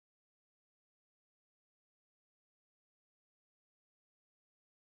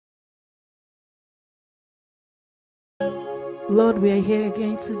Lord, we are here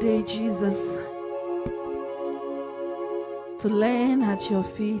again today, Jesus, to learn at your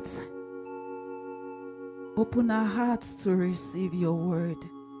feet. Open our hearts to receive your word.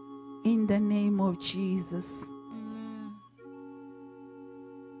 In the name of Jesus. Amen.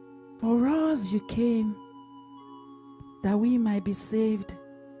 For us you came, that we might be saved.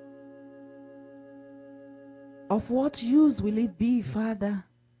 Of what use will it be, Father,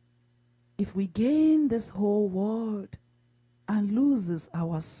 if we gain this whole world and loses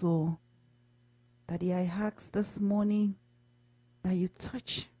our soul? Daddy, I ask this morning that you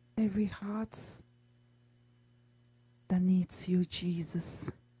touch every heart that needs you,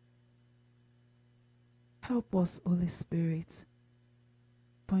 Jesus. Help us, Holy Spirit.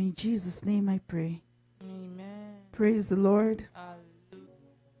 For in Jesus' name I pray. Amen. Praise the Lord. Hallelujah.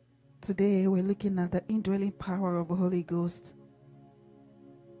 Today we're looking at the indwelling power of the Holy Ghost.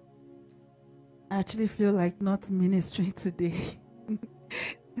 I actually feel like not ministering today.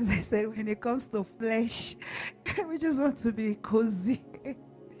 As I said, when it comes to flesh, we just want to be cozy.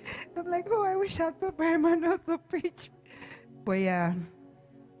 I'm like, oh, I wish I had the Bible not to preach. But yeah,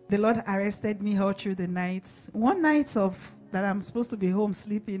 the Lord arrested me all through the nights. One night of that I'm supposed to be home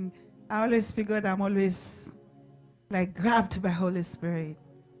sleeping, I always figured I'm always like grabbed by Holy Spirit.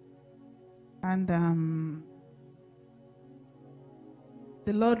 And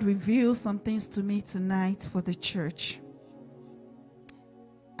the Lord revealed some things to me tonight for the church.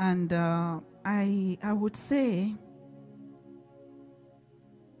 And I would say,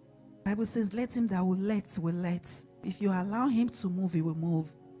 Bible says, let him that will let. If you allow him to move, he will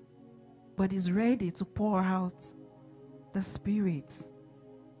move. But he's ready to pour out the Spirit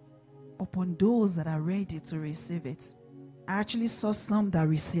upon those that are ready to receive it. I actually saw some that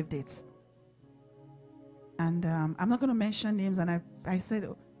received it. And I'm not going to mention names. And I said,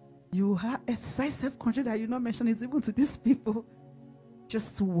 you have exercise self-control that you not mention it even to these people.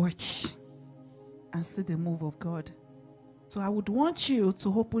 Just to watch and see the move of God. So I would want you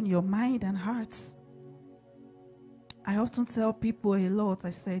to open your mind and hearts. I often tell people a lot, I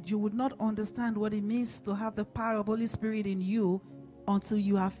said, you would not understand what it means to have the power of Holy Spirit in you until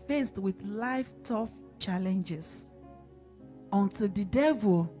you are faced with life tough challenges. Until the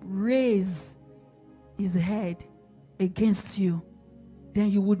devil raise his head against you,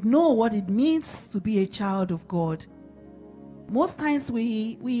 then you would know what it means to be a child of God. Most times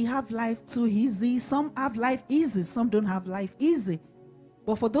we have life too easy. Some have life easy. Some don't have life easy.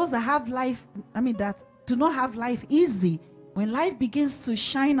 But for those that have life, that do not have life easy, when life begins to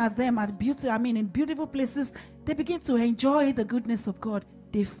shine at them in beautiful places, they begin to enjoy the goodness of God.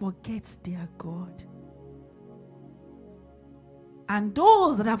 They forget their God. And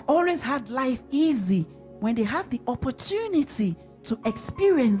those that have always had life easy, when they have the opportunity to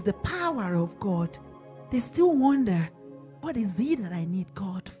experience the power of God, they still wonder, what is it that I need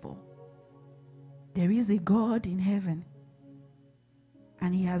God for? There is a God in heaven.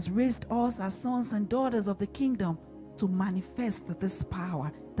 And he has raised us as sons and daughters of the kingdom to manifest this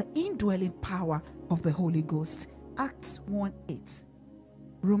power, the indwelling power of the Holy Ghost. Acts 1:8.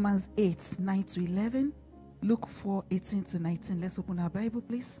 Romans 8:9-11. Luke 4:18-19. Let's open our Bible,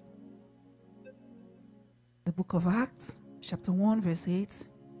 please. The book of Acts, chapter 1, verse 8.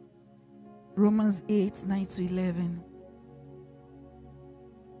 Romans 8:9-11.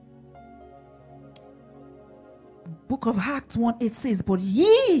 Book of Acts 1:8 says, but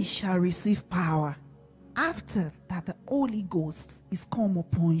ye shall receive power after that the Holy Ghost is come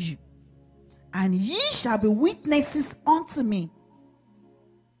upon you. And ye shall be witnesses unto me,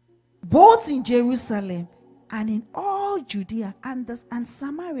 both in Jerusalem and in all Judea and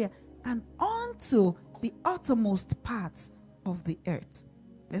Samaria and unto the uttermost parts of the earth.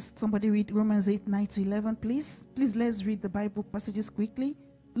 Let's somebody read Romans 8:9-11, please. Please, let's read the Bible passages quickly.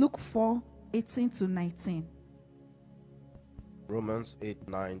 Luke 4:18-19. Romans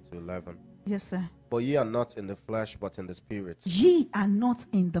 8:9-11. Yes, sir. For ye are not in the flesh, but in the Spirit. Ye are not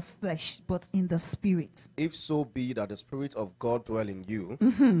in the flesh, but in the Spirit. If so be that the Spirit of God dwell in you.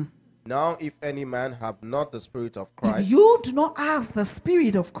 Mm-hmm. Now if any man have not the Spirit of Christ, if you do not have the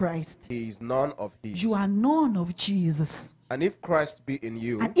Spirit of Christ, he is none of his. You are none of Jesus. And if Christ be in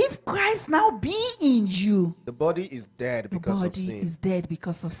you, and if Christ now be in you, the body is dead because of sin. The body is dead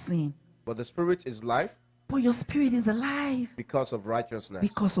because of sin. But the Spirit is life. But your spirit is alive because of righteousness.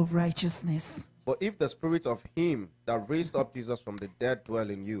 Because of righteousness. But if the Spirit of him that raised up Jesus from the dead dwell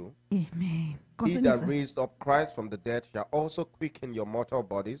in you, amen. Continue, he that raised up Christ from the dead shall also quicken your mortal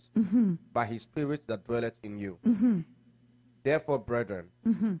bodies by his Spirit that dwelleth in you. Therefore, brethren,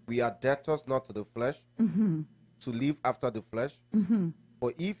 we are debtors not to the flesh, to live after the flesh.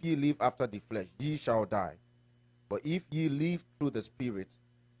 For if ye live after the flesh, ye shall die. But if ye live through the Spirit,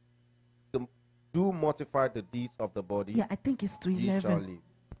 do mortify the deeds of the body. Yeah, I think it's to ye shall 11. live.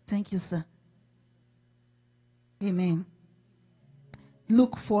 Thank you, sir. Amen.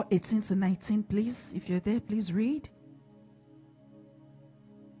 Luke 4:18-19, please. If you're there, please read.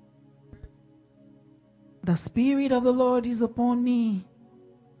 The Spirit of the Lord is upon me.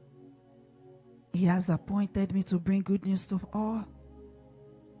 He has appointed me to bring good news to all.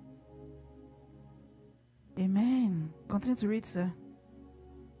 Amen. Continue to read, sir.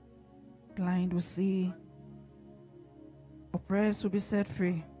 Blind will see. Oppressed will be set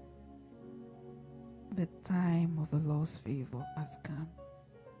free. The time of the Lord's favor has come.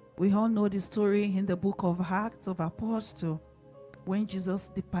 We all know the story in the book of Acts of Apostles. When Jesus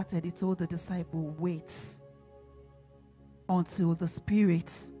departed, he told the disciple, wait until the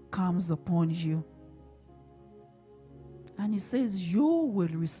Spirit comes upon you. And he says, you will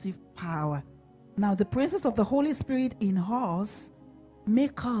receive power. Now, the presence of the Holy Spirit in us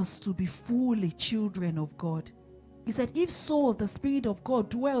make us to be fully children of God. He said, if so, the Spirit of God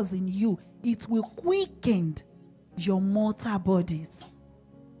dwells in you, it will quicken your mortal bodies.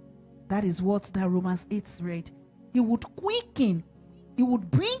 That is what that Romans 8 read. He would quicken. He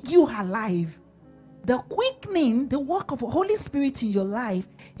would bring you alive. The quickening, the work of the Holy Spirit in your life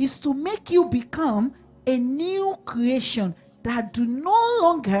is to make you become a new creation that do no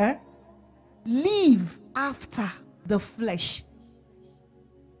longer live after the flesh.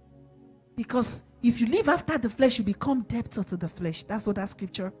 Because if you live after the flesh, you become debtor to the flesh. That's what that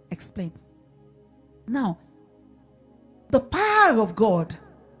scripture explained. Now, the power of God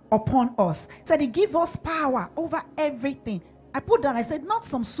upon us said he give us power over everything. I put down, I said, not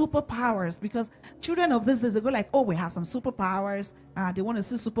some superpowers, because children of this days, they go like, oh, we have some superpowers. They want to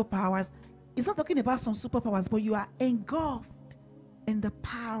see superpowers. It's not talking about some superpowers, but you are engulfed in the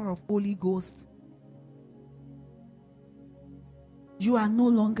power of Holy Ghost. You are no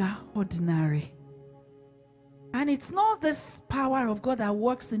longer ordinary. And it's not this power of God that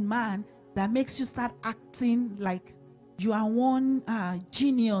works in man that makes you start acting like you are one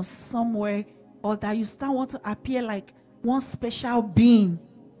genius somewhere, or that you start want to appear like one special being.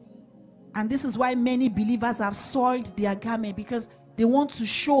 And this is why many believers have soiled their garment, because they want to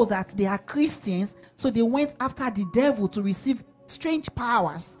show that they are Christians, so they went after the devil to receive strange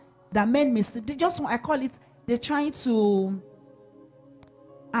powers that men may see. They just, I call it, they're trying to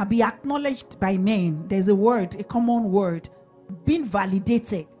be acknowledged by men. There's a word, a common word, being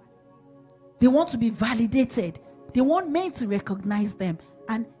validated. They want to be validated. They want men to recognize them.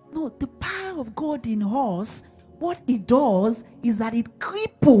 And no, the power of God in us, what it does is that it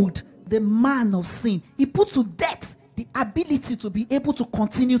crippled the man of sin. He put to death the ability to be able to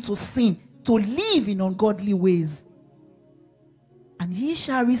continue to sin, to live in ungodly ways. And he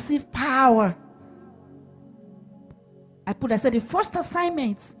shall receive power. I said the first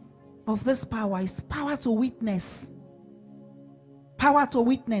assignment of this power is power to witness. Power to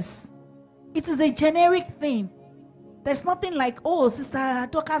witness. It is a generic thing. There's nothing like, oh, Sister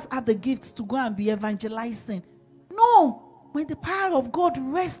Dorcas have the gift to go and be evangelizing. No. When the power of God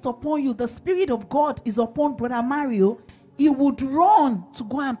rests upon you, the Spirit of God is upon Brother Mario, he would run to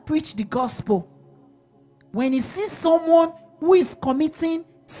go and preach the gospel. When he sees someone who is committing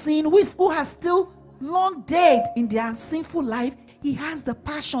sin, who has still long dead in their sinful life, he has the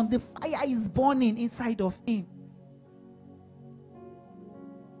passion, the fire is burning inside of him.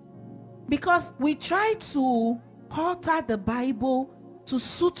 Because we try to alter the Bible to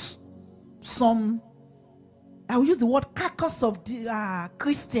suit some, I will use the word carcass of the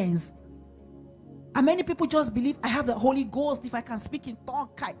Christians. And many people just believe, I have the Holy Ghost, if I can speak in tongue.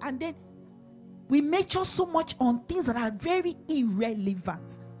 And then we major so much on things that are very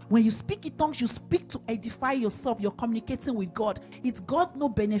irrelevant. When you speak in tongues, you speak to edify yourself. You're communicating with God. It's God no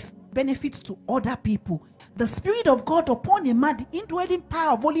benefit to other people. The Spirit of God upon a man, the indwelling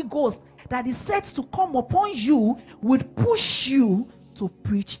power of Holy Ghost that is set to come upon you, would push you to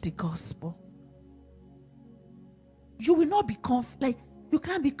preach the gospel. You will not be you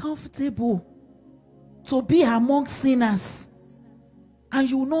can't be comfortable to be among sinners, and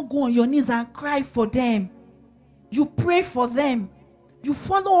you will not go on your knees and cry for them. You pray for them. You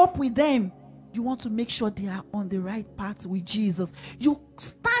follow up with them. You want to make sure they are on the right path with Jesus. You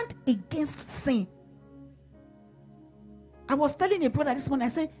stand against sin. I was telling a brother this morning, I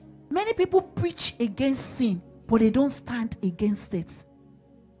said, many people preach against sin, but they don't stand against it.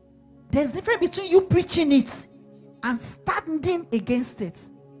 There's a difference between you preaching it and standing against it.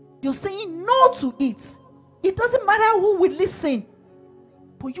 You're saying no to it. It doesn't matter who will listen,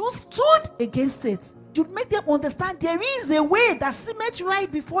 but you stood against it. You make them understand there is a way that seemeth right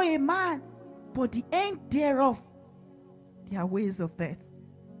before a man, but the end thereof There are ways of that.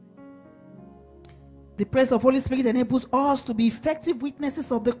 The presence of Holy Spirit enables us to be effective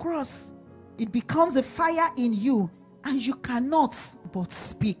witnesses of the cross. It becomes a fire in you, and you cannot but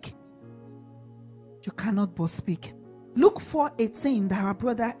speak. You cannot but speak. Luke 4:18 that our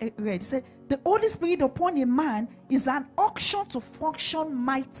brother read, he said, the Holy Spirit upon a man is an unction to function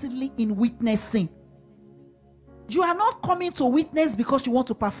mightily in witnessing. You are not coming to witness because you want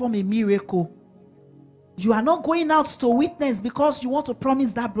to perform a miracle. You are not going out to witness because you want to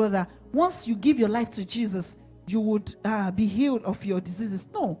promise that brother, once you give your life to Jesus, you would be healed of your diseases.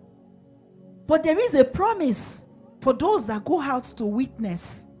 No. But there is a promise for those that go out to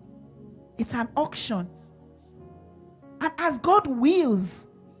witness. It's an auction. And as God wills,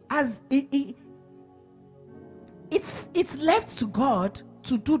 as it's left to God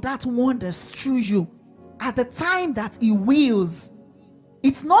to do that wonders through you at the time that He wills.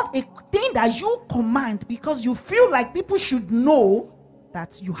 It's not a thing that you command because you feel like people should know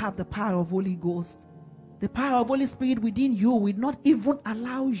that you have the power of Holy Ghost. The power of Holy Spirit within you will not even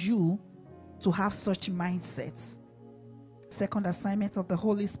allow you to have such mindsets. Second assignment of the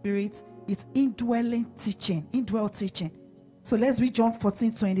Holy Spirit is indwelling teaching. Indwell teaching. So let's read John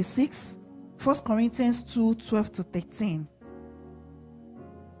 14:26. 1 Corinthians 2:12-13.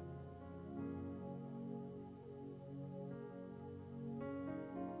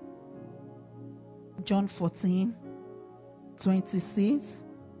 John 14:26.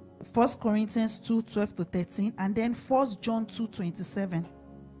 1 Corinthians 2:12-13. And then 1 John 2:27.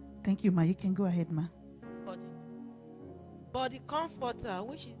 Thank you, Ma. You can go ahead, Ma. But the Comforter,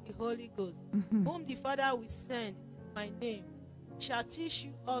 which is the Holy Ghost, whom the Father will send in my name, shall teach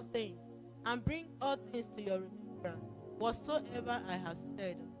you all things, and bring all things to your remembrance, whatsoever I have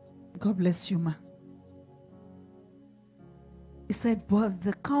said unto you. God bless you, Ma. He said, but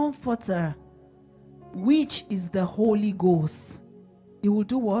the Comforter, which is the Holy Ghost, He will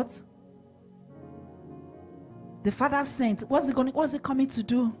do what? The Father sent. What's it coming to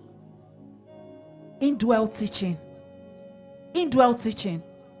do? Indwell teaching. Indwell teaching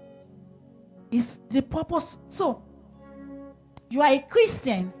is the purpose. So, you are a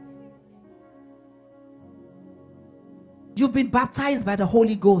Christian. You've been baptized by the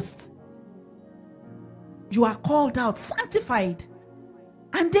Holy Ghost. You are called out, sanctified.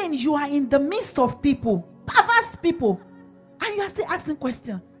 And then you are in the midst of people, perverse people. And you are still asking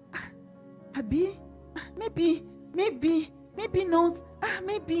questions. Maybe not.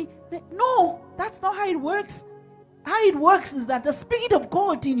 Maybe. No, that's not how it works. How it works is that the Spirit of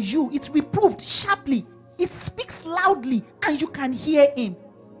God in you, it's reproved sharply. It speaks loudly and you can hear Him.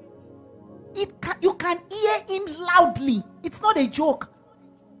 You can hear Him loudly. It's not a joke.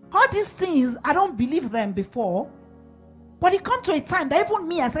 All these things, I don't believe them before. But it comes to a time that even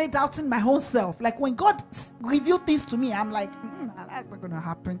me, I started doubting my own self. Like when God revealed things to me, I'm like, that's not going to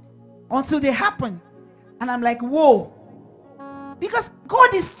happen. Until they happen. And I'm like, whoa. Because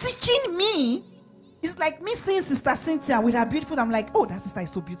God is teaching me. It's like me seeing Sister Cynthia with her beautiful. I'm like, oh, that sister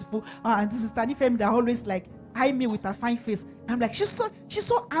is so beautiful. And this Sister Nifemi that always like eye me with her fine face. And I'm like, she's so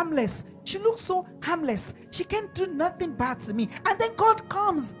harmless. She looks so harmless. She can't do nothing bad to me. And then God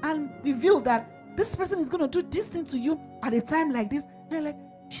comes and reveals that this person is going to do this thing to you at a time like this. And I'm like,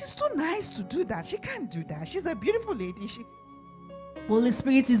 she's too nice to do that. She can't do that. She's a beautiful lady. Holy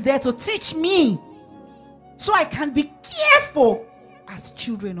Spirit is there to teach me so I can be careful as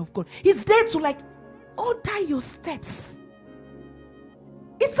children of God. He's there to like order your steps.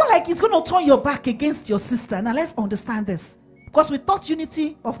 It's not like it's going to turn your back against your sister. Now let's understand this. Because we taught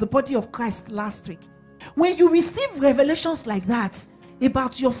unity of the body of Christ last week. When you receive revelations like that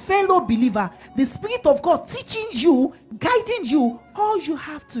about your fellow believer, the Spirit of God teaching you, guiding you, all you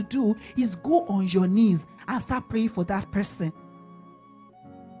have to do is go on your knees and start praying for that person.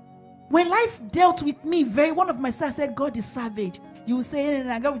 When life dealt with me, one of my sons said, God is savage. You will say,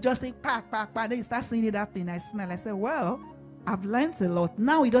 and God will just say, pack. Then you start saying it up and I smell. I said, well, I've learned a lot.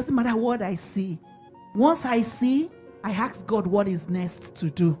 Now it doesn't matter what I see. Once I see, I ask God what is next to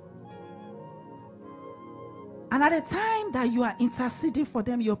do. And at the time that you are interceding for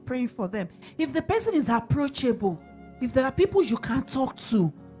them, you're praying for them. If the person is approachable, if there are people you can talk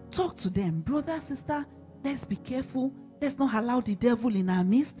to them. Brother, sister, let's be careful. Let's not allow the devil in our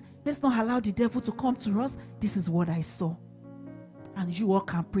midst. Let's not allow the devil to come to us. This is what I saw. And you all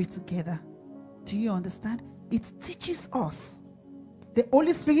can pray together. Do you understand? It teaches us. The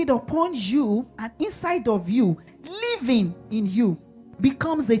Holy Spirit upon you and inside of you, living in you,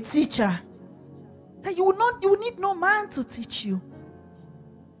 becomes a teacher. That you will need no man to teach you.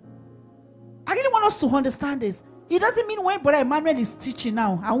 I really want us to understand this. It doesn't mean when Brother Emmanuel is teaching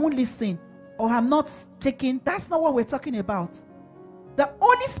now, I won't listen. or I'm not taking. That's not what we're talking about. The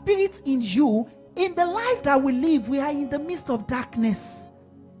Holy Spirit in you, in the life that we live, we are in the midst of darkness.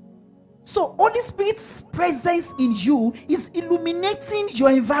 So Holy Spirit's presence in you is illuminating your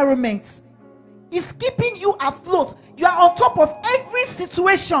environment. It's keeping you afloat. You are on top of every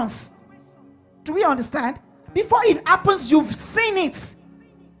situations. Do we understand? Before it happens, you've seen it.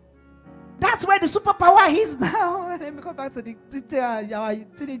 That's where the superpower is now. Let me go back to our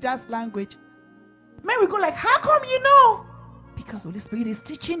teenagers' language. Mary go like, how come you know? Because Holy Spirit is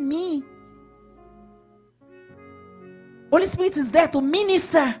teaching me. Holy Spirit is there to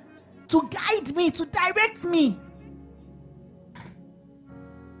minister, to guide me, to direct me.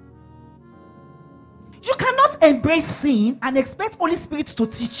 You cannot embrace sin and expect Holy Spirit to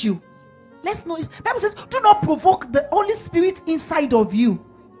teach you. Let's know. The Bible says, do not provoke the Holy Spirit inside of you.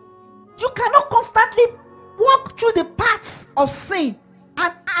 You cannot constantly walk through the paths of sin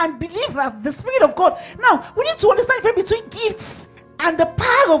and believe that the Spirit of God. Now, we need to understand the difference between gifts and the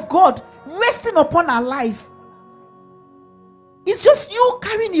power of God resting upon our life. It's just you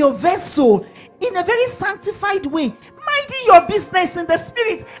carrying your vessel in a very sanctified way, minding your business in the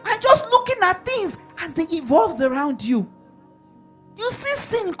Spirit, and just looking at things as they evolve around you. You see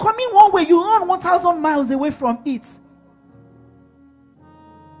sin coming one way, you run 1,000 miles away from it.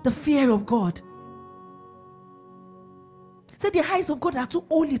 The fear of God. Say the eyes of God are too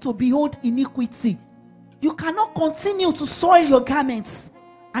holy to behold iniquity. You cannot continue to soil your garments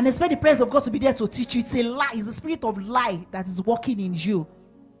and expect the presence of God to be there to teach you. It's a lie. It's the spirit of lie that is working in you.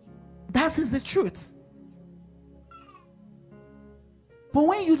 That is the truth. But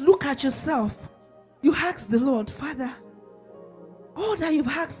when you look at yourself, you ask the Lord, Father, all that you've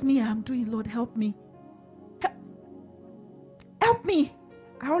asked me, I'm doing. Lord, help me. Help me.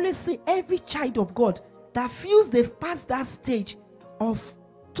 I always say every child of God that feels they've passed that stage of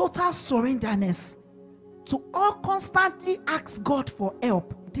total surrenderness to all constantly ask God for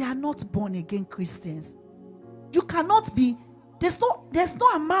help, they are not born again Christians. You cannot be, there's no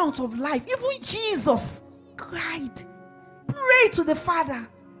amount of life. Even Jesus cried, prayed to the Father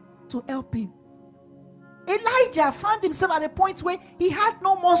to help him. Elijah found himself at a point where he had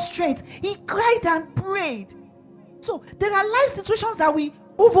no more strength. He cried and prayed. So there are life situations that will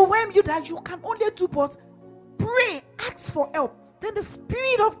overwhelm you that you can only do but pray, ask for help. Then the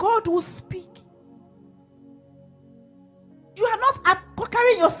Spirit of God will speak. You are not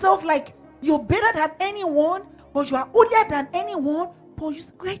carrying yourself like you're better than anyone or you are holier than anyone, but you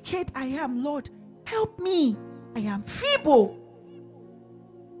say, wretched I am, Lord, help me. I am feeble.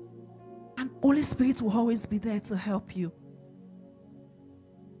 And Holy Spirit will always be there to help you.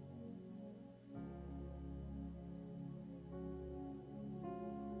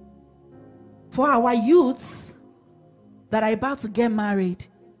 For our youths that are about to get married,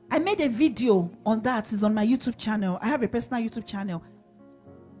 I made a video on that. It's on my YouTube channel. I have a personal YouTube channel.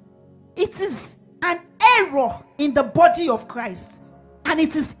 It is an error in the body of Christ. And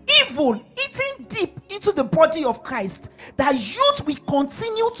it is evil eating deep into the body of Christ that youth will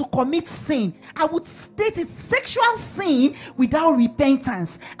continue to commit sin. I would state it's sexual sin without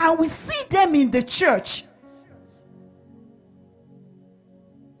repentance. And we see them in the church.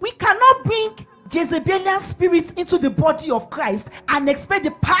 We cannot bring Jezebelian spirits into the body of Christ and expect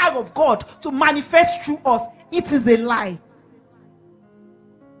the power of God to manifest through us. It is a lie.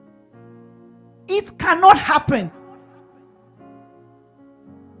 It cannot happen.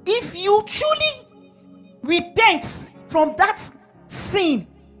 If you truly repent from that sin,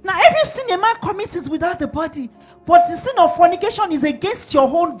 now every sin a man commits is without the body, but the sin of fornication is against your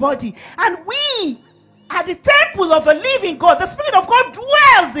own body. And we are the temple of the living God. The Spirit of God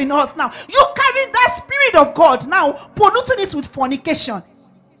dwells in us now. You carry that Spirit of God now, polluting it with fornication.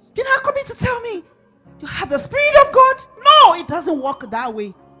 You're not coming to tell me you have the Spirit of God? No, it doesn't work that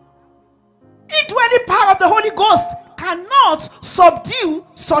way. Indwelling power of the Holy Ghost cannot subdue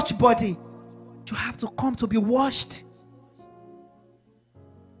such body. You have to come to be washed.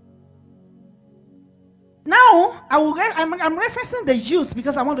 Now, I'm referencing the youth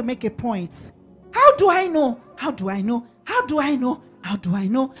because I want to make a point. How do I know? How do I know? How do I know? How do I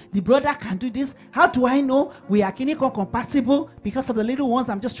know the brother can do this? How do I know we are Kiniko compatible? Because of the little ones,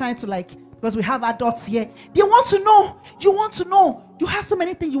 I'm just trying to because we have adults here. They want to know. You want to know. You have so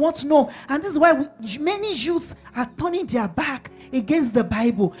many things you want to know. And this is why many youths are turning their back against the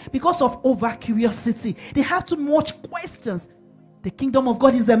Bible because of over curiosity. They have too much questions. The kingdom of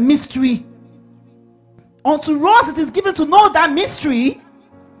God is a mystery. Unto us it is given to know that mystery.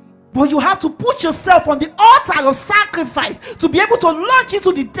 But you have to put yourself on the altar of sacrifice to be able to launch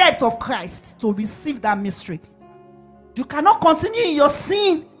into the depth of Christ to receive that mystery. You cannot continue in your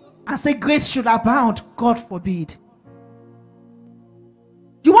sin and say grace should abound. God forbid.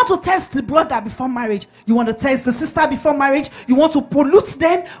 You want to test the brother before marriage. You want to test the sister before marriage. You want to pollute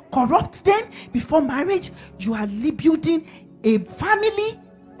them, corrupt them before marriage. You are building a family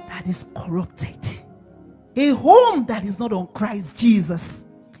that is corrupted. A home that is not on Christ Jesus.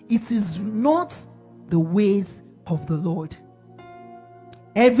 It is not the ways of the Lord.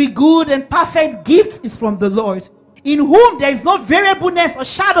 Every good and perfect gift is from the Lord, in whom there is no variableness or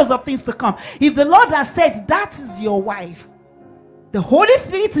shadows of things to come. If the Lord has said that is your wife, the Holy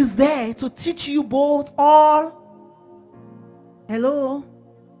Spirit is there to teach you both all. Hello?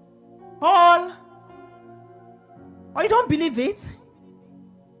 All. Or you don't believe it?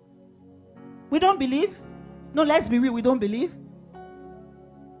 We don't believe? No, let's be real, we don't believe.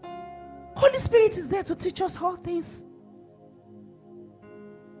 Holy Spirit is there to teach us all things.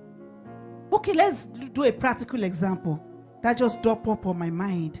 Okay, let's do a practical example. That just dropped up on my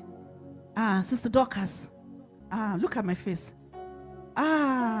mind. Sister Dorcas. Look at my face.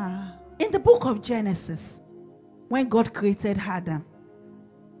 In the book of Genesis, when God created Adam,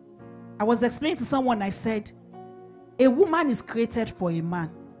 I was explaining to someone, I said, a woman is created for a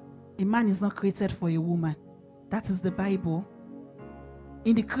man. A man is not created for a woman. That is the Bible.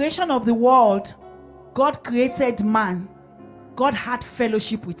 In the creation of the world, God created man. God had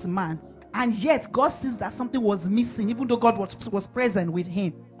fellowship with man. And yet, God sees that something was missing, even though God was present with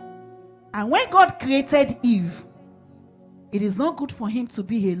him. And when God created Eve, it is not good for him to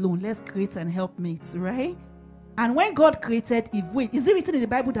be alone. Let's create an helpmate, right? And when God created Eve, wait, is it written in the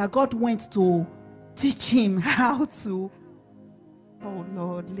Bible that God went to teach him how to? Oh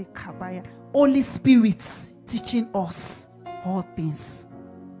Lord, Holy Spirit teaching us all things.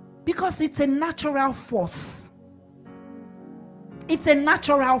 Because it's a natural force. It's a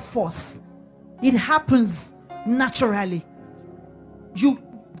natural force. It happens naturally. You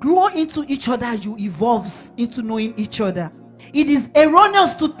grow into each other, you evolve into knowing each other. It is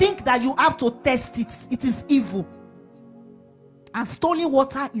erroneous to think that you have to test it. It is evil. And stolen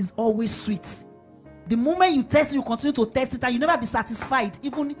water is always sweet. The moment you test it, you continue to test it, and you never be satisfied.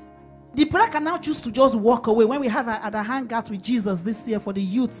 Even the brother can now choose to just walk away. When we have a hangout with Jesus this year for the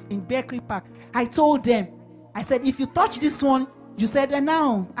youth in Berkeley Park, I told them, I said, if you touch this one, you said, and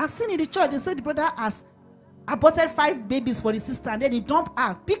now I've seen in the church, they said the brother has aborted 5 babies for the sister, and then he dumped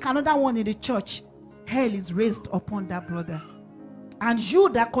out. Pick another one in the church. Hell is raised upon that brother. And you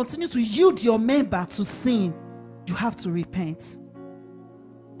that continue to yield your member to sin, you have to repent.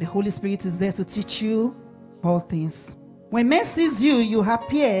 The Holy Spirit is there to teach you all things. When men sees you, you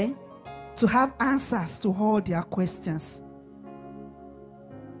appear to have answers to all their questions.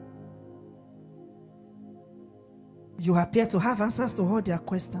 You appear to have answers to all their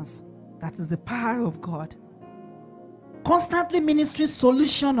questions. That is the power of God. Constantly ministering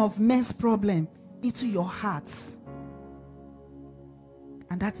solution of men's problem into your hearts.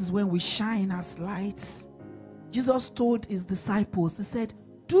 And that is when we shine as lights. Jesus told his disciples, he said,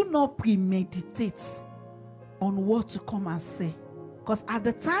 do not premeditate on what to come and say. Because at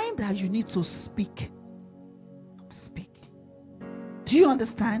the time that you need to speak. Do you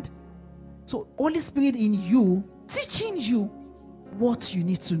understand? So Holy Spirit in you, teaching you what you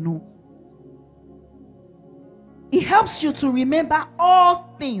need to know. It helps you to remember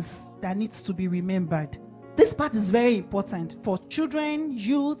all things that needs to be remembered. This part is very important for children,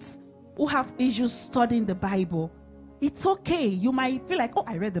 youths who have issues studying the Bible. It's okay. You might feel like, oh,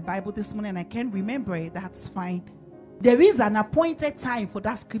 I read the Bible this morning and I can't remember it. That's fine. There is an appointed time for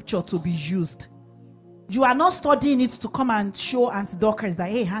that scripture to be used. You are not studying it to come and show Auntie Dorcas that,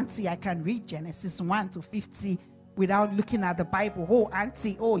 hey, Auntie, I can read Genesis 1 to 50 without looking at the Bible. Oh,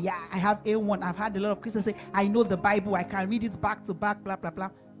 Auntie, oh, yeah, I have A1. I've had a lot of Christians say, I know the Bible. I can read it back to back, blah, blah, blah.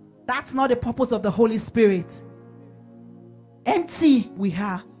 That's not the purpose of the Holy Spirit. Empty we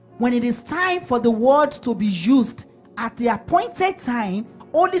are. When it is time for the word to be used at the appointed time,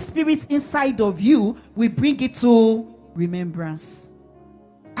 Holy Spirit inside of you will bring it to remembrance.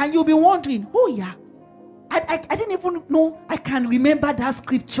 And you'll be wondering, oh yeah, I didn't even know I can remember that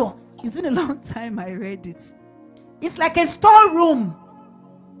scripture. It's been a long time I read it. It's like a storeroom.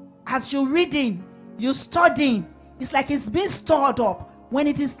 As you're reading, you're studying, it's like it's being stored up. When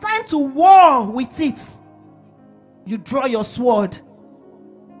it is time to war with it, you draw your sword.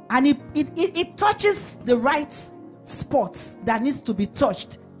 And it touches the right spots that needs to be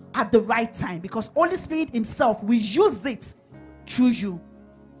touched at the right time. Because Holy Spirit himself will use it through you.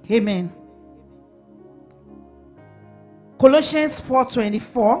 Amen. Colossians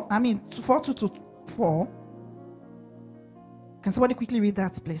 4:24. 4:2 to 4. Can somebody quickly read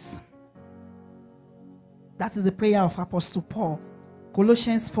that, please? That is the prayer of Apostle Paul.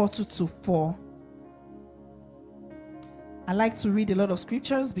 Colossians 4:2-4. I like to read a lot of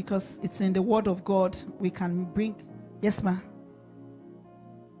scriptures because it's in the Word of God. We can bring. Yes, ma'am.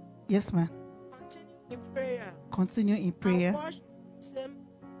 Yes, ma'am. Continue in prayer. Continue in prayer. And watch the same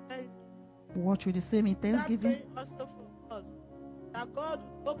thanksgiving. Watch with the same in thanksgiving. That prayer also for us, that God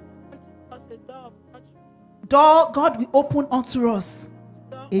will open unto us a door of utterance. God will open unto us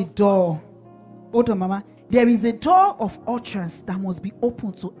a door. Hold on, Mama. There is a door of utterance that must be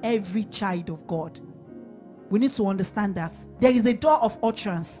open to every child of God. We need to understand that. There is a door of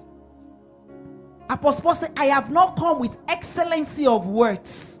utterance. Apostle Paul said, I have not come with excellency of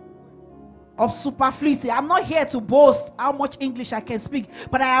words, of superfluity. I'm not here to boast how much English I can speak,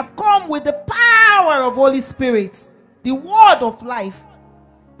 but I have come with the power of Holy Spirit, the word of life.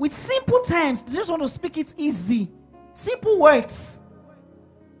 With simple terms, they just want to speak it easy. Simple words.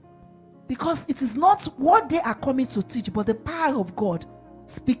 Because it is not what they are coming to teach, but the power of God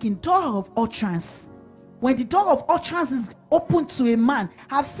speaking. Door of utterance. When the door of utterance is open to a man,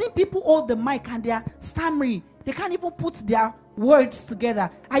 I've seen people hold the mic and they are stammering. They can't even put their words together.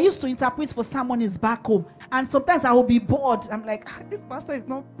 I used to interpret for someone is back home, and sometimes I will be bored. I'm like, this pastor is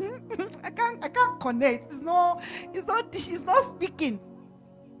not. I can't connect. It's not speaking.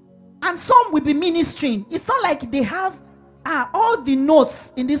 And some will be ministering. It's not like they have all the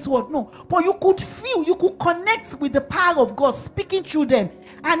notes in this world. No, but you could feel, you could connect with the power of God speaking through them.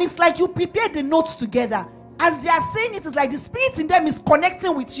 And it's like you prepare the notes together. As they are saying it, it's like the spirit in them is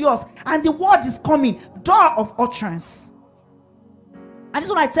connecting with yours, and the word is coming. Door of utterance. And this is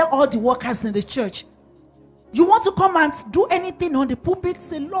what I tell all the workers in the church. You want to come and do anything on the pulpit?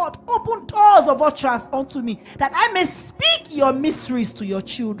 Say, Lord, open doors of utterance unto me, that I may speak your mysteries to your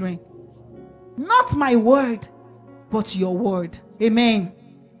children. Not my word, but your word. Amen.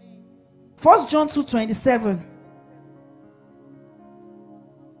 1 John 2:27.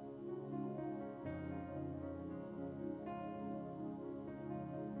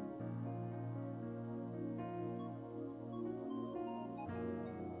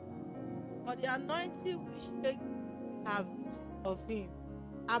 For the anointing which they have received of him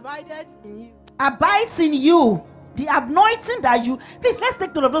abideth in you. Abides in you. The anointing that you, please let's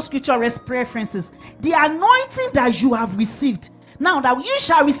take note of those scripture references. The anointing that you have received. Now that you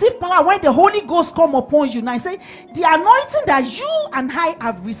shall receive power when the Holy Ghost come upon you. Now I say the anointing that you and I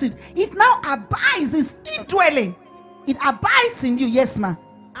have received, it now abides, is indwelling. It abides in you. Yes, ma'am.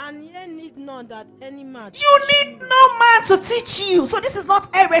 And ye need not that any man. You need no man to teach you. So this is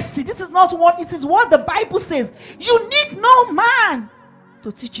not heresy. This is not what it is. What the Bible says. You need no man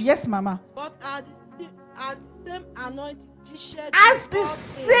to teach you. Yes, Mama. But as the same anointing teaches as the all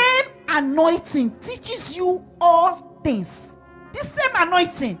same things. anointing teaches you all things. The same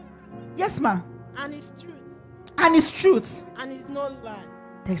anointing. Yes, ma'am. And is truth. And it's truth. And is no lie.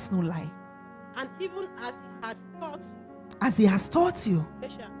 There is no lie. And even as he has taught you, As he has taught you, they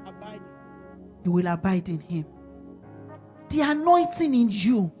shall abide in you. you will abide in him. The anointing in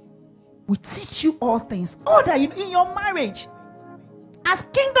you will teach you all things. All that in your marriage. As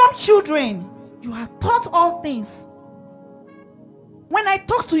kingdom children, you are taught all things. When I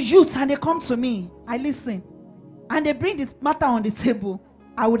talk to youths and they come to me, I listen. And they bring the matter on the table,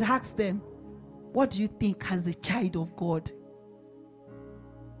 I would ask them, what do you think as a child of God?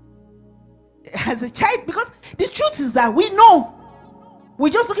 As a child, because the truth is that we know. We're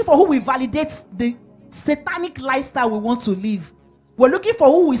just looking for who will validate the satanic lifestyle we want to live. We're looking for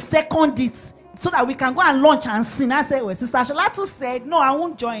who will second it so that we can go and launch and sin. I say, well, Sister Shalatu said, no, I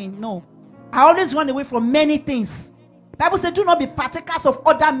won't join. No. I always run away from many things. The Bible says, do not be partakers of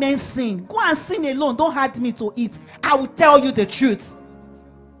other men's sin. Go and sin alone. Don't hurt me to eat. I will tell you the truth.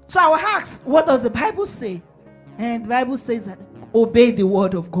 So I will ask, what does the Bible say? And the Bible says that obey the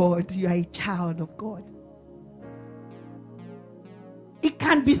word of God. You are a child of God. It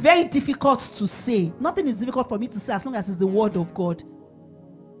can be very difficult to say. Nothing is difficult for me to say as long as it's the word of God.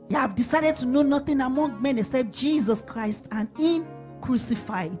 You have decided to know nothing among men except Jesus Christ and him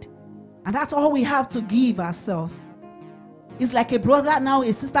crucified. And that's all we have to give ourselves. It's like a brother now,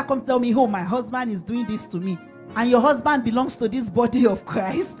 a sister come tell me, oh, my husband is doing this to me. And your husband belongs to this body of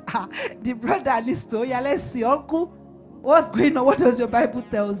Christ. The brother needs to, oh yeah, let's see, uncle, what's going on? What does your Bible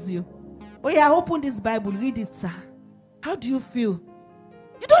tells you? Oh yeah, open this Bible, read it, sir. How do you feel?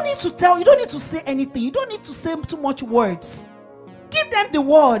 You don't need to tell, you don't need to say anything. You don't need to say too much words. Give them the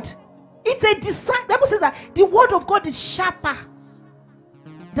word. It's a design. The Bible says that the word of God is sharper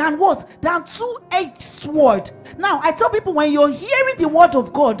than what? Than two-edged sword. Now, I tell people when you're hearing the word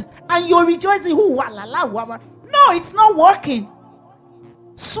of God and you're rejoicing, no, it's not working.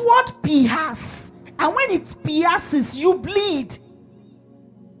 Sword pierces. And when it pierces, you bleed.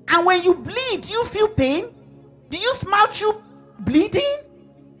 And when you bleed, do you feel pain? Do you smell through bleeding?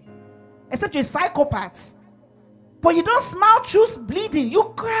 Except you're a psychopath. But you don't smile through bleeding.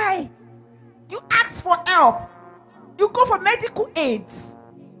 You cry. You ask for help. You go for medical aids.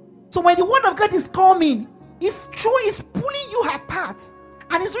 So when the word of God is coming, it's true, it's pulling you apart.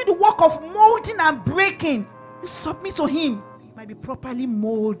 And it's doing the work of molding and breaking. You submit to him. You might be properly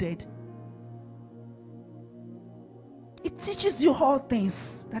molded. It teaches you all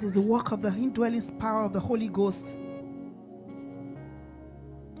things. That is the work of the indwelling power of the Holy Ghost.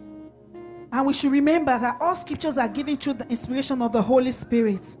 And we should remember that all scriptures are given through the inspiration of the Holy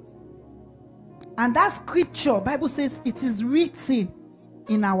Spirit. And that scripture, Bible says, it is written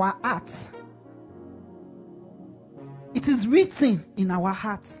in our hearts. It is written in our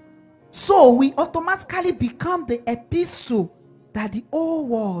hearts. So we automatically become the epistle that the whole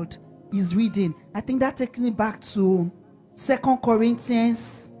world is reading. I think that takes me back to 2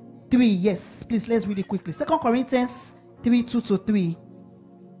 Corinthians 3. Yes, please, let's read it quickly. 2 Corinthians 3, 2-3.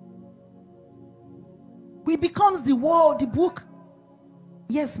 We becomes the world, the book.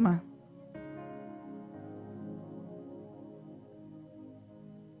 Yes, ma'am.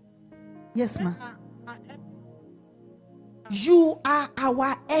 Yes, ma'am. You are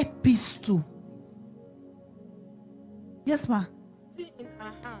our epistle. Yes, ma'am.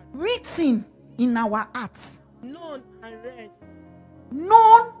 Written in our hearts. Known and read.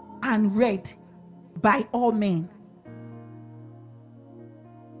 Known and read by all men.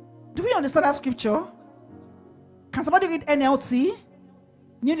 Do we understand that scripture? Can somebody read NLT?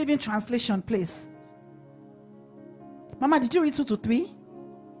 New Living Translation, please. Mama, did you read 2-3?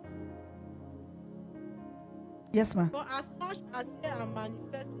 Yes, ma'am. For as much as ye are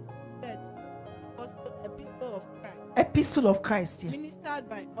manifestly dead, was the epistle of Christ. Epistle of Christ, yeah. Ministered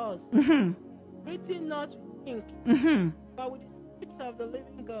by us. Written not with ink, but with the Spirit of the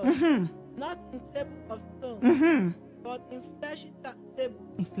living God. Not in table of stone, but in fleshly tables.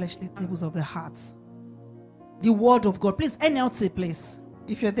 In fleshly tables of the heart. The word of God. Please, NLT, please.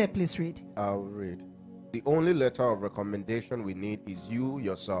 If you're there, please read. I'll read. The only letter of recommendation we need is you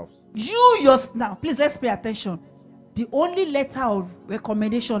yourselves. Now, please, let's pay attention. The only letter of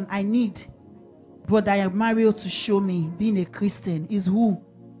recommendation I need, Brother Mario, to show me being a Christian is who?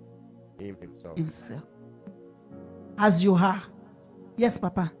 Him himself. Himself. As you are. Yes,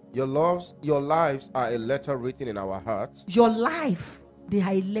 Papa. Your lives are a letter written in our hearts. Your life, they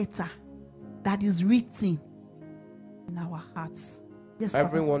are a letter that is written in our hearts. Yes,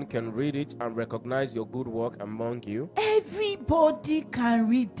 everyone can read it and recognize your good work among you. Everybody can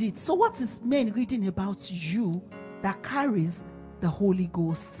read it. So what is men reading about you that carries the Holy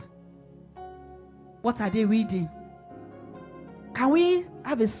Ghost? What are they reading? Can we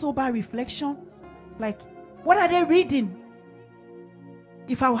have a sober reflection? Like, what are they reading?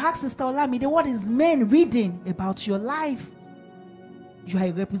 If I will ask Sister Olamide, what is men reading about your life? You are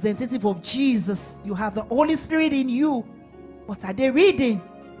a representative of Jesus. You have the Holy Spirit in you. What are they reading?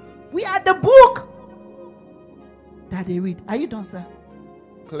 We are the book that they read. Are you done, sir?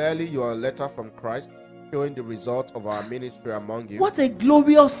 Clearly, you are a letter from Christ, showing the result of our ministry among you. What a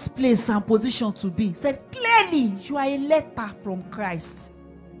glorious place and position to be. Said clearly, you are a letter from Christ.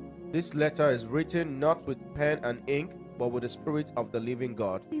 This letter is written not with pen and ink, but with the Spirit of the living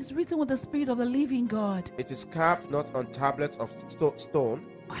God. It's written with the Spirit of the living God. It is carved not on tablets of stone,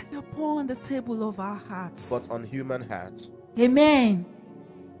 but upon the table of our hearts. But on human hearts. Amen.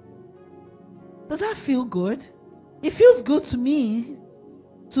 Does that feel good? It feels good to me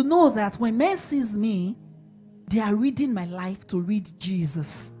to know that when men sees me, they are reading my life to read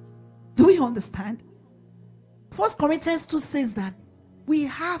Jesus. Do we understand? 1 Corinthians 2 says that we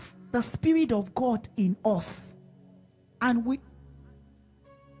have the Spirit of God in us. And we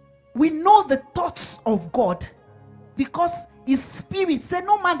know the thoughts of God. Because his Spirit said,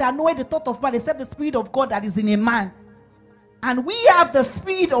 no man that knoweth the thought of man except the Spirit of God that is in a man. And we have the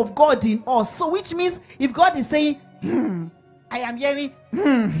Spirit of God in us. So which means if God is saying, I am hearing,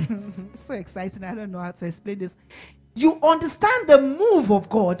 so exciting. I don't know how to explain this. You understand the move of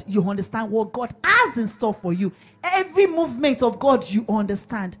God. You understand what God has in store for you. Every movement of God, you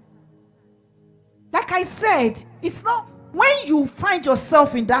understand. Like I said, it's not, when you find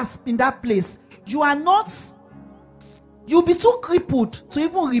yourself in that place, you are not, you'll be too crippled to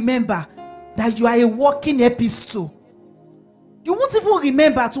even remember that you are a walking epistle. You won't even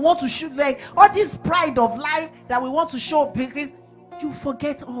remember to want to shoot, like all this pride of life that we want to show, because you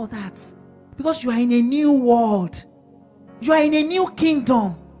forget all that. Because you are in a new world. You are in a new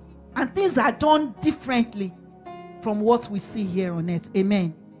kingdom. And things are done differently from what we see here on earth.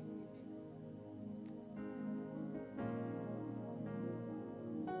 Amen.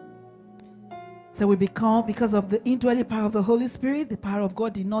 So we become, because of the indwelling power of the Holy Spirit, the power of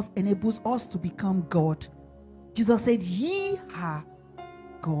God in us enables us to become God. Jesus said, ye are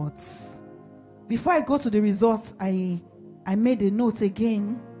gods. Before I go to the results, I made a note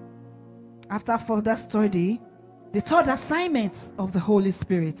again, after further study, the third assignment of the Holy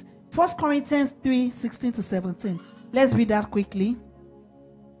Spirit. 1 Corinthians 3, 16 to 17. Let's read that quickly.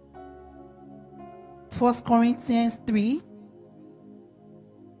 1 Corinthians 3.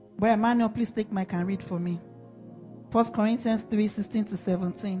 Brother Emmanuel, please take my can read for me. 1 Corinthians 3, 16 to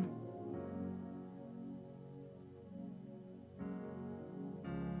 17.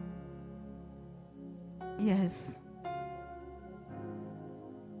 Yes.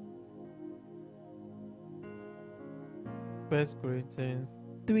 First Corinthians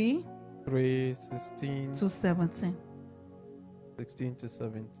 3 16 to 17. 16 to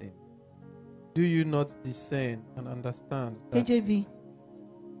 17. Do you not discern and understand that KJV.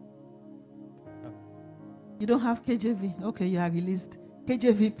 You don't have KJV? Okay, you are released.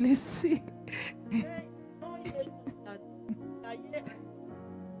 KJV, please.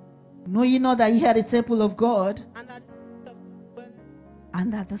 Know ye not that ye are the temple of God,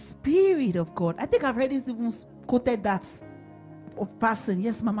 and that the Spirit of God. I think I've heard this even quoted that of person.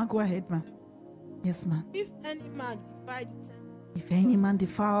 Yes, Mama, go ahead, ma. Yes, ma'am. If any man defile the temple, If any man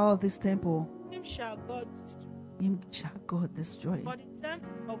defile this temple, him shall God destroy. him shall God destroy. For the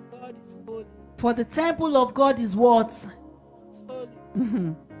temple of God is holy. For the temple of God is what? It's holy.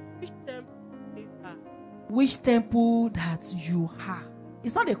 Mhm. Which temple you are? Which temple that you are?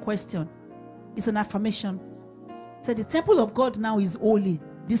 It's not a question, it's an affirmation. So the temple of God now is holy,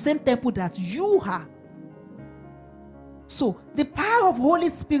 the same temple that you are. So the power of Holy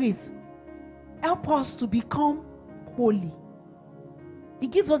Spirit help us to become holy.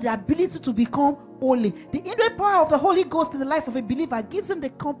 It gives us the ability to become holy. The indwelling power of the Holy Ghost in the life of a believer gives him the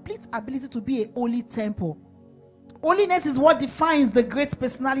complete ability to be a holy temple. Holiness is what defines the great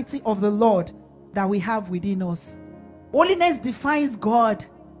personality of the Lord that we have within us. Holiness defines God.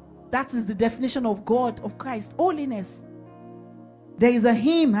 That is the definition of God, of Christ. Holiness. There is a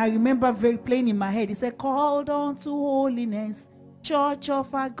hymn I remember very plain in my head. It said, called on to holiness, church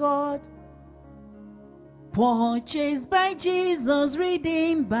of our God. Purchased by Jesus,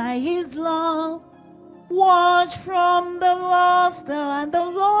 redeemed by his love. Watch from the lost and the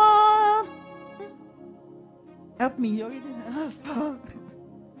Lord. Help me, you're reading.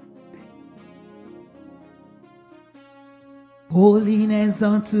 Holiness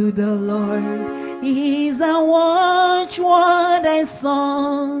unto the Lord is a watchword and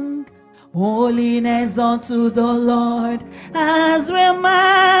song. Holiness unto the Lord as we're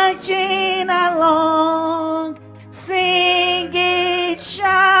marching along. Sing it,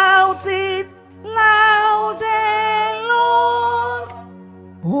 shout it loud and long.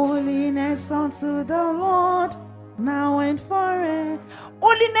 Holiness unto the Lord now and forever.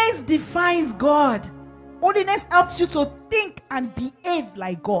 Holiness defines God. Holiness helps you to think and behave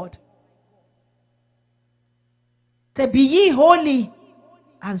like God. Say, be ye holy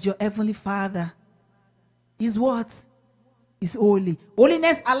as your heavenly Father is what? Is holy.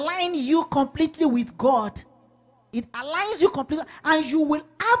 Holiness aligns you completely with God. It aligns you completely, and you will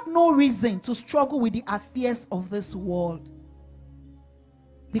have no reason to struggle with the affairs of this world,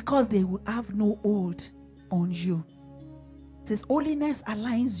 because they will have no hold on you. It says holiness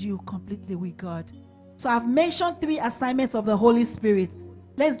aligns you completely with God. So I've mentioned 3 assignments of the Holy Spirit.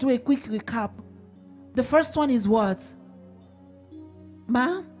 Let's do a quick recap. The first one is what?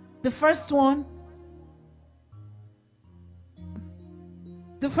 Ma? The first one.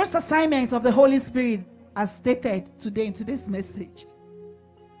 The first assignment of the Holy Spirit, as stated today in today's message.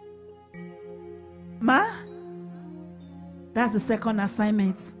 Ma? That's the second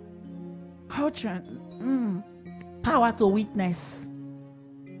assignment. Power to witness.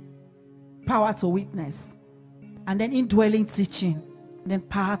 Power to witness. And then indwelling teaching. And then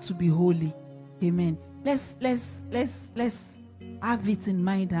power to be holy. Amen. Let's have it in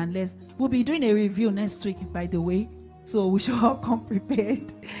mind, and we'll be doing a review next week, by the way. So we should all come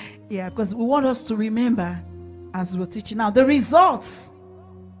prepared. Yeah, because we want us to remember as we're teaching. Now, the results.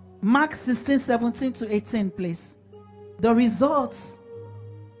 Mark 16, 17 to 18, please. The results.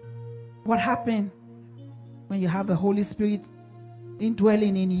 What happened when you have the Holy Spirit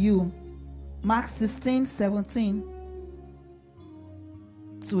indwelling in you? Mark 16, 17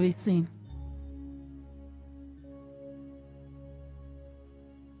 to 18.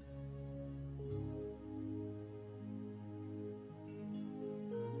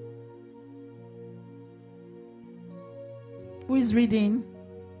 Who is reading?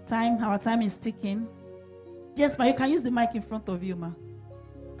 Our time is ticking. Yes, ma, you can use the mic in front of you, ma.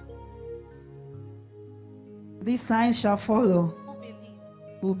 These signs shall follow who believe.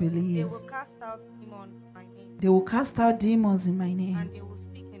 who They believes. will cast out demons in my name, They will cast out demons in my name. and they will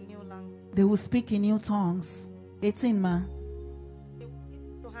speak in new language. They will speak in new tongues. 18, man. They will be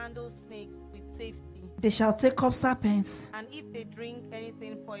able to handle snakes with safety. They shall take up serpents. And if they drink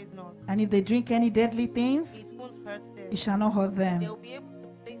anything poisonous, And if they drink any deadly things, it won't hurt them. it shall not hurt They them. will be able to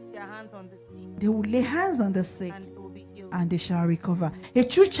place their hands on the sick, They will lay hands on the sick, and they will be healed. and they shall recover. A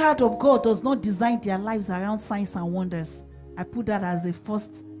true child of God does not design their lives around signs and wonders. I put that as a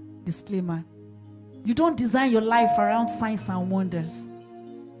first disclaimer. You don't design your life around signs and wonders.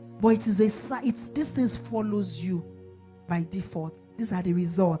 But it is these things follows you by default. These are the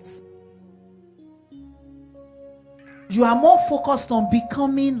results. You are more focused on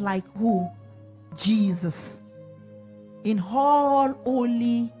becoming like who? Jesus. In all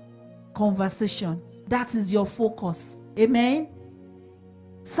holy conversation. That is your focus. Amen.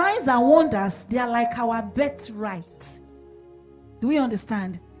 Signs and wonders, they are like our birthright. Do we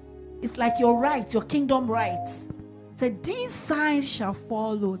understand? It's like your right, your kingdom right. Say, these signs shall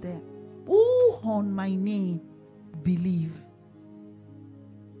follow them who on my name believe.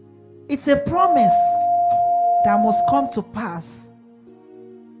 It's a promise that must come to pass.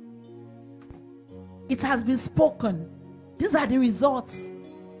 It has been spoken. These are the results.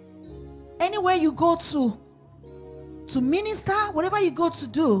 Anywhere you go to minister, whatever you go to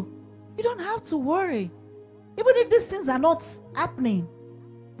do, you don't have to worry. Even if these things are not happening,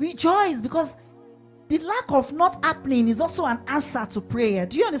 rejoice, because the lack of not happening is also an answer to prayer.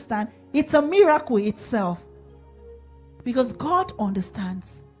 Do you understand? It's a miracle itself. Because God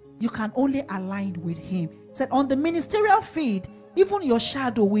understands. You can only align with Him. He said, on the ministerial field, even your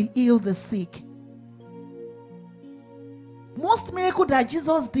shadow will heal the sick. Most miracles that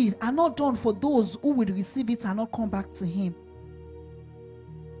Jesus did are not done for those who will receive it and not come back to Him.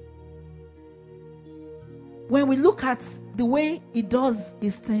 When we look at the way He does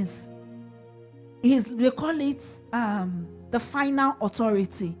His things, we call it the final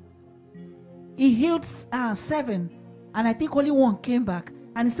authority. He healed 7, and I think only 1 came back.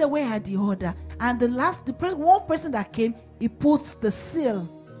 And He said, where are the other? And one person that came, He puts the seal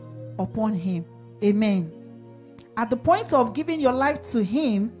upon him. Amen. At the point of giving your life to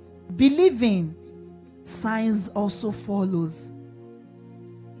Him, believing, signs also follows.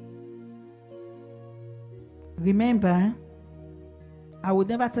 Remember, I would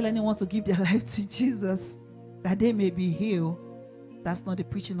never tell anyone to give their life to Jesus that they may be healed. That's not the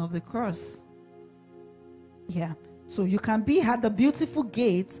preaching of the cross. Yeah. So you can be at the beautiful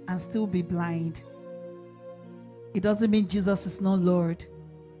gate and still be blind. It doesn't mean Jesus is not Lord.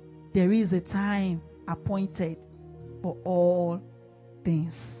 There is a time appointed for all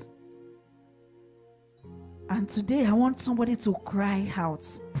things. And today I want somebody to cry out.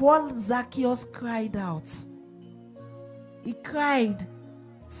 Poor Zacchaeus cried out. He cried,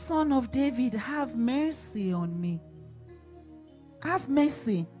 Son of David, have mercy on me. Have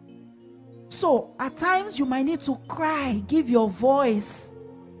mercy. So at times you might need to cry, give your voice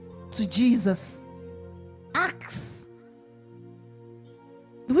to Jesus. Ask.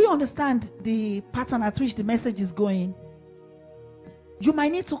 Do we understand the pattern at which the message is going? You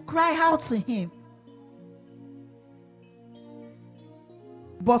might need to cry out to Him.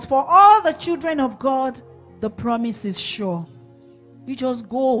 But for all the children of God, the promise is sure. You just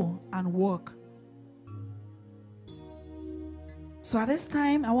go and work. So at this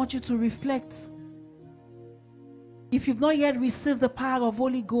time, I want you to reflect. If you've not yet received the power of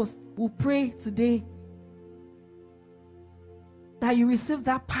Holy Ghost, we'll pray today that you receive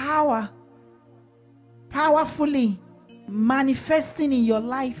that power powerfully manifesting in your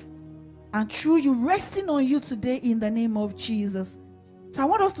life and through you, resting on you today in the name of Jesus. So I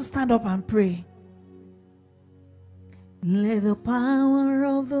want us to stand up and pray. Let the power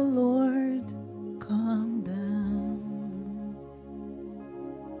of the Lord come down.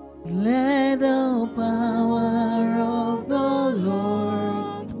 Let the power of the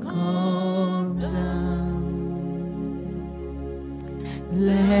Lord come down.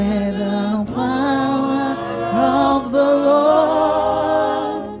 Let the power of the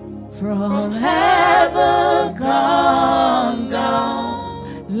Lord from heaven come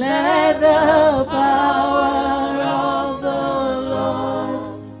down. Let the power of the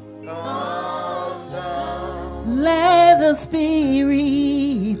Lord come down. Let the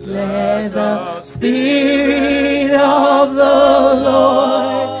Spirit of the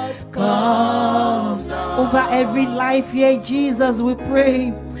Lord come down. Over every life here, Jesus, we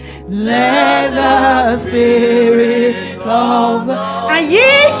pray. Let the Spirit of the, and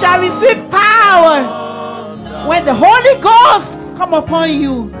ye shall receive power when the Holy Ghost come upon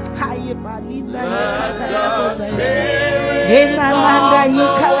you.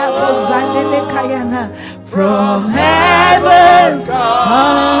 From heavens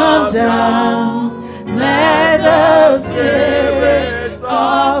come down, let the Spirit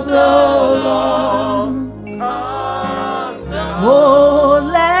of the Lord come down. Oh,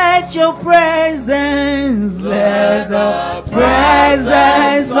 let your presence, let the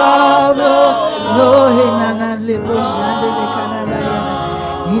presence of the Lord.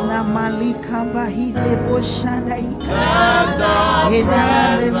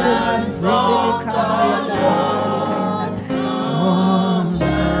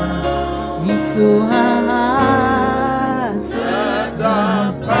 Into our hearts,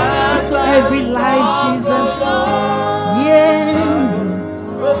 into every life, Jesus. Yeah.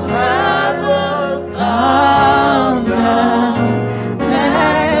 From heaven come down,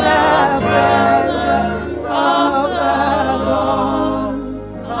 let the presence of the Lord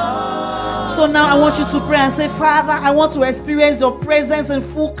come. So now I want you to pray and say, Father, I want to experience your presence in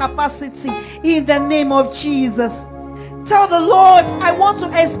full capacity in the name of Jesus. Tell the Lord, I want to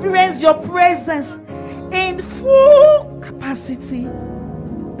experience your presence in full capacity.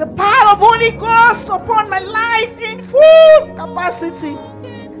 The power of Holy Ghost upon my life in full capacity.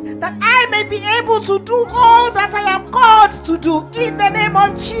 That I may be able to do all that I am called to do in the name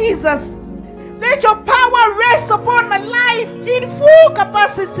of Jesus. Let your power rest upon my life in full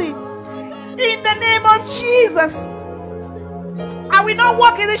capacity in the name of Jesus. I will not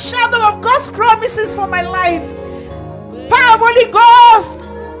walk in the shadow of God's promises for my life. Power of Holy Ghost,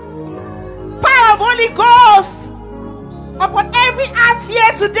 power of Holy Ghost upon every heart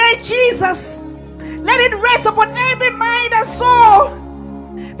here today, Jesus. Let it rest upon every mind and soul,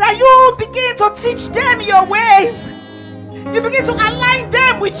 that you begin to teach them your ways. You begin to align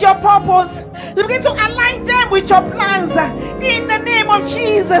them with your purpose. You begin to align them with your plans in the name of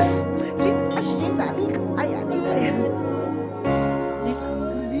Jesus.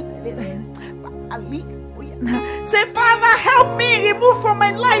 Say, Father, help me remove from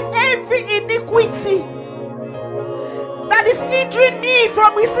my life every iniquity that is hindering me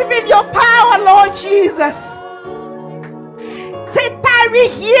from receiving your power, Lord Jesus. Say, tarry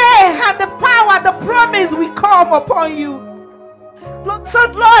here, and the power, the promise will come upon you. Lord, so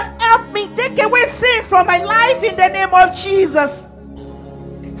Lord, help me. Take away sin from my life in the name of Jesus.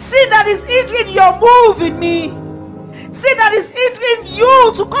 Sin that is hindering your move in me. Sin that is hindering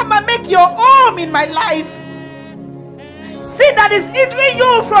you to come and make your home in my life. Sin that is hindering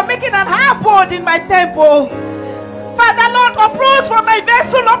you from making an abode in my temple. Father, Lord, uproot from my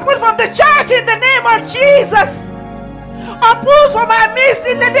vessel, uproot from the church in the name of Jesus. Uproot from my midst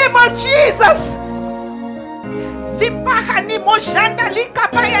in the name of Jesus.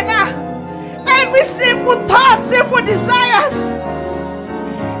 Every sinful thought, sinful desires,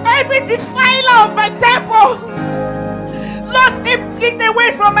 every defiler of my temple, Lord, take it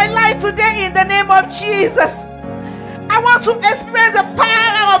away from my life today in the name of Jesus. I want to experience the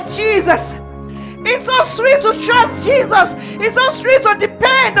power of Jesus. It's so sweet to trust Jesus. It's so sweet to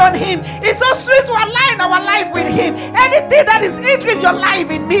depend on him. It's so sweet to align our life with him. Anything that is hindering your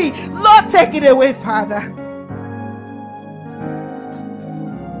life in me, Lord, take it away, Father.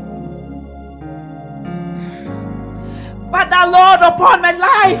 Father, Lord, upon my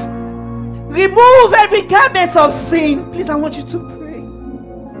life, remove every garment of sin. Please, I want you to pray.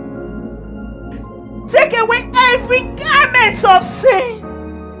 Take away every garment of sin.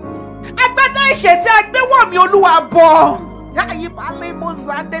 Agbada ìṣẹ́ tí a gbé wọ̀ mí Olúwa bọ̀. Yáyí balẹ̀ mo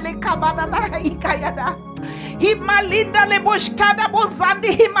zandele kabana lára ìkàyàdá. Himalinda le boshkada mo zandi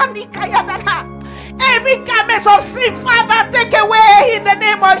himani kayadala. Every garment of sin, Father, take away in the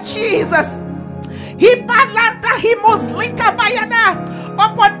name of Jesus. Hibalanda himoslika bayada.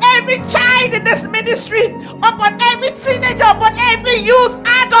 Upon every child in this ministry, upon every teenager, upon every youth,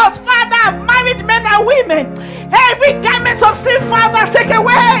 adult, Father, married men and women, every garment of sin, Father, take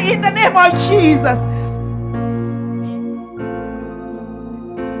away in the name of Jesus.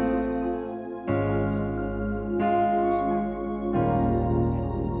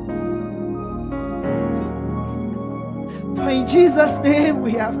 For in Jesus' name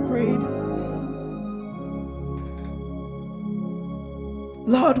we have prayed.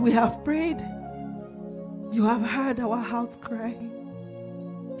 Lord, we have prayed. You have heard our outcry.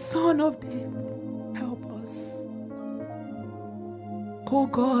 Son of David, help us. O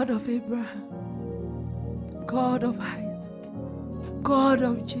God of Abraham, God of Isaac, God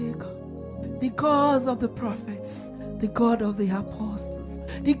of Jacob, the God of the prophets, the God of the apostles,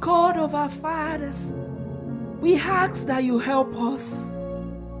 the God of our fathers, we ask that you help us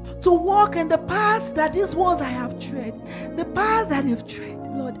to walk in the paths that these ones I have tread, the path that you've tread.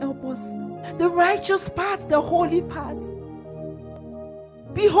 Lord, help us the righteous path, the holy path,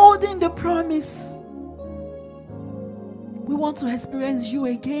 beholding the promise. We want to experience you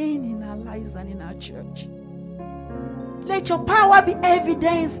again in our lives and in our church. Let your power be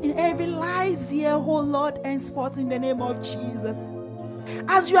evidenced in every life here, oh Lord, henceforth in the name of Jesus.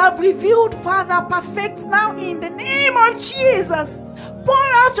 As you have revealed, Father, perfect now in the name of Jesus. Pour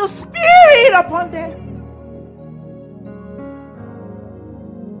out your Spirit upon them.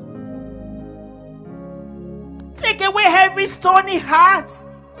 Take away every stony heart,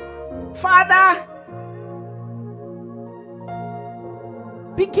 Father.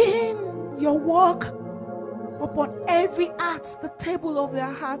 Begin your work upon every heart, the table of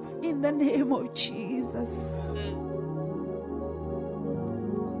their hearts, in the name of Jesus.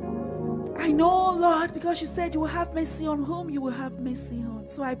 I know, Lord, because you said you will have mercy on whom you will have mercy on.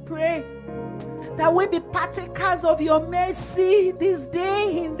 So I pray that we be partakers of your mercy this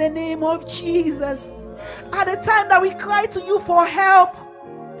day in the name of Jesus. At the time that we cry to you for help,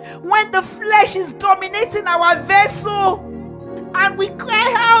 when the flesh is dominating our vessel, and we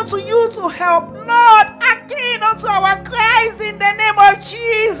cry out to you to help, Lord, hearken unto our cries in the name of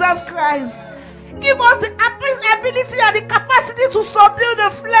Jesus Christ. Give us the ability and the capacity to subdue the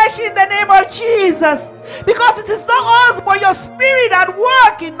flesh in the name of Jesus. Because it is not us, but your Spirit that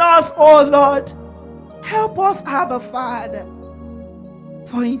work in us, oh Lord. Help us, Abba Father.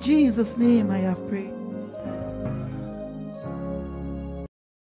 For in Jesus' name I have prayed.